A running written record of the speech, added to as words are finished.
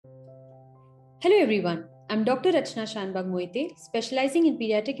Hello everyone, I'm Dr. Rachna Shanbhag Mohite, specializing in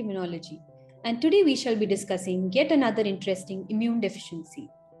pediatric immunology, and today we shall be discussing yet another interesting immune deficiency.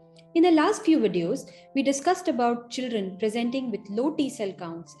 In the last few videos, we discussed about children presenting with low T cell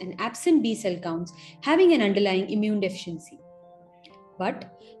counts and absent B cell counts having an underlying immune deficiency.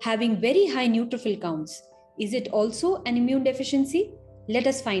 But having very high neutrophil counts, is it also an immune deficiency? Let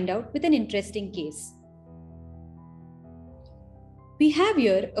us find out with an interesting case. We have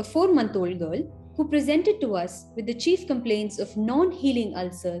here a 4-month-old girl who presented to us with the chief complaints of non-healing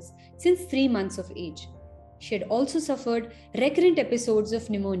ulcers since 3 months of age. She had also suffered recurrent episodes of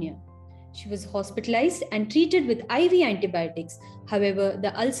pneumonia. She was hospitalized and treated with IV antibiotics. However,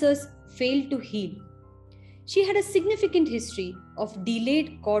 the ulcers failed to heal. She had a significant history of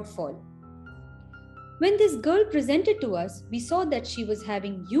delayed cord fall. When this girl presented to us, we saw that she was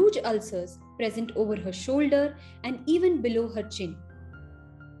having huge ulcers present over her shoulder and even below her chin.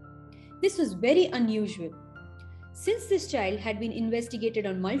 This was very unusual. Since this child had been investigated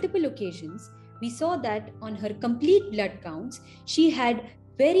on multiple occasions, we saw that on her complete blood counts, she had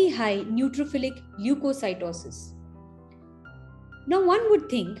very high neutrophilic leukocytosis. Now one would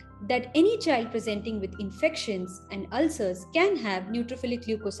think that any child presenting with infections and ulcers can have neutrophilic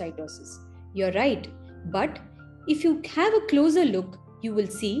leukocytosis. You're right, but if you have a closer look, you will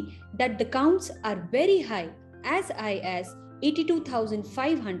see that the counts are very high as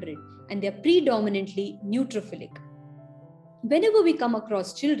 82,500, and they're predominantly neutrophilic. Whenever we come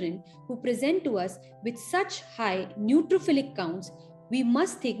across children who present to us with such high neutrophilic counts, we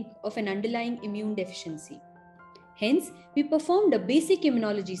must think of an underlying immune deficiency. Hence, we performed a basic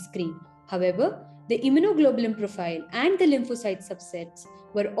immunology screen. However, the immunoglobulin profile and the lymphocyte subsets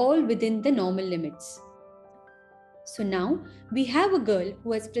were all within the normal limits. So now, we have a girl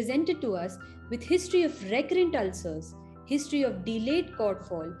who has presented to us with history of recurrent ulcers, history of delayed cord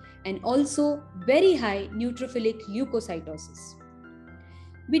fall, and also very high neutrophilic leukocytosis.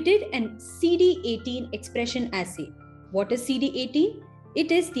 We did an CD18 expression assay. What is CD18?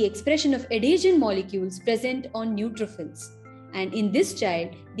 It is the expression of adhesion molecules present on neutrophils. And in this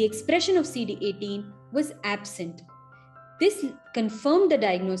child, the expression of CD18 was absent. This confirmed the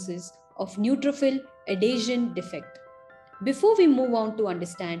diagnosis of neutrophil adhesion defect. Before we move on to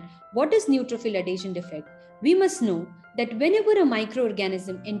understand what is neutrophil adhesion defect, we must know that whenever a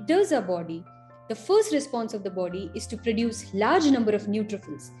microorganism enters our body, the first response of the body is to produce large number of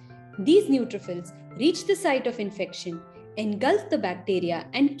neutrophils. These neutrophils reach the site of infection, engulf the bacteria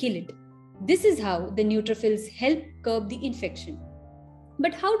and kill it. This is how the neutrophils help curb the infection.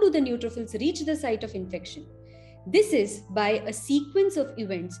 But how do the neutrophils reach the site of infection? This is by a sequence of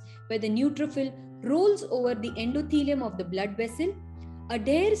events where the neutrophil rolls over the endothelium of the blood vessel,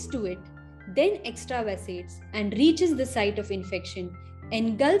 adheres to it, then extravasates and reaches the site of infection,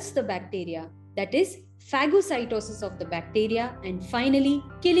 engulfs the bacteria, that is, phagocytosis of the bacteria, and finally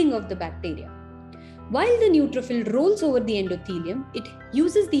killing of the bacteria. While the neutrophil rolls over the endothelium, it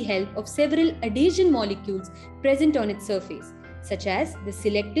uses the help of several adhesion molecules present on its surface, such as the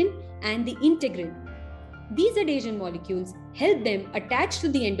selectin and the integrin. These adhesion molecules help them attach to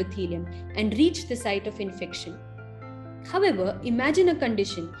the endothelium and reach the site of infection. However, imagine a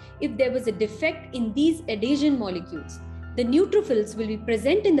condition if there was a defect in these adhesion molecules. The neutrophils will be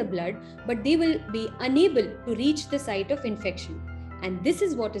present in the blood, but they will be unable to reach the site of infection. And this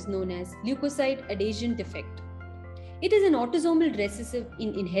is what is known as Leucocyte Adhesion Defect. It is an autosomal recessive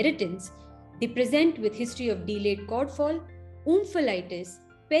in inheritance. They present with history of delayed cord fall, omphalitis,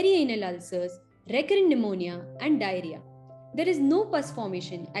 perianal ulcers, recurrent pneumonia, and diarrhea. There is no pus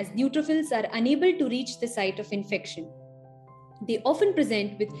formation as neutrophils are unable to reach the site of infection. They often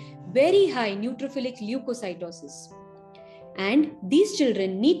present with very high neutrophilic leukocytosis. And these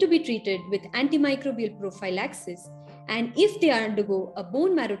children need to be treated with antimicrobial prophylaxis, and if they undergo a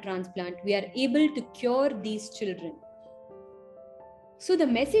bone marrow transplant, we are able to cure these children. So the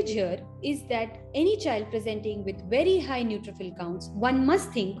message here is that any child presenting with very high neutrophil counts, one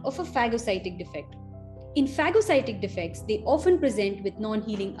must think of a phagocytic defect. In phagocytic defects, they often present with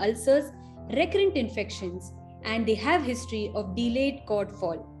non-healing ulcers, recurrent infections, and they have history of delayed cord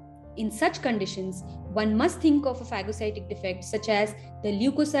fall. In such conditions, one must think of a phagocytic defect such as the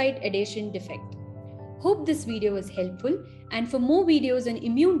Leucocyte Adhesion Defect. Hope this video was helpful, and for more videos on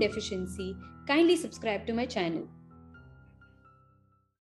immune deficiency, kindly subscribe to my channel.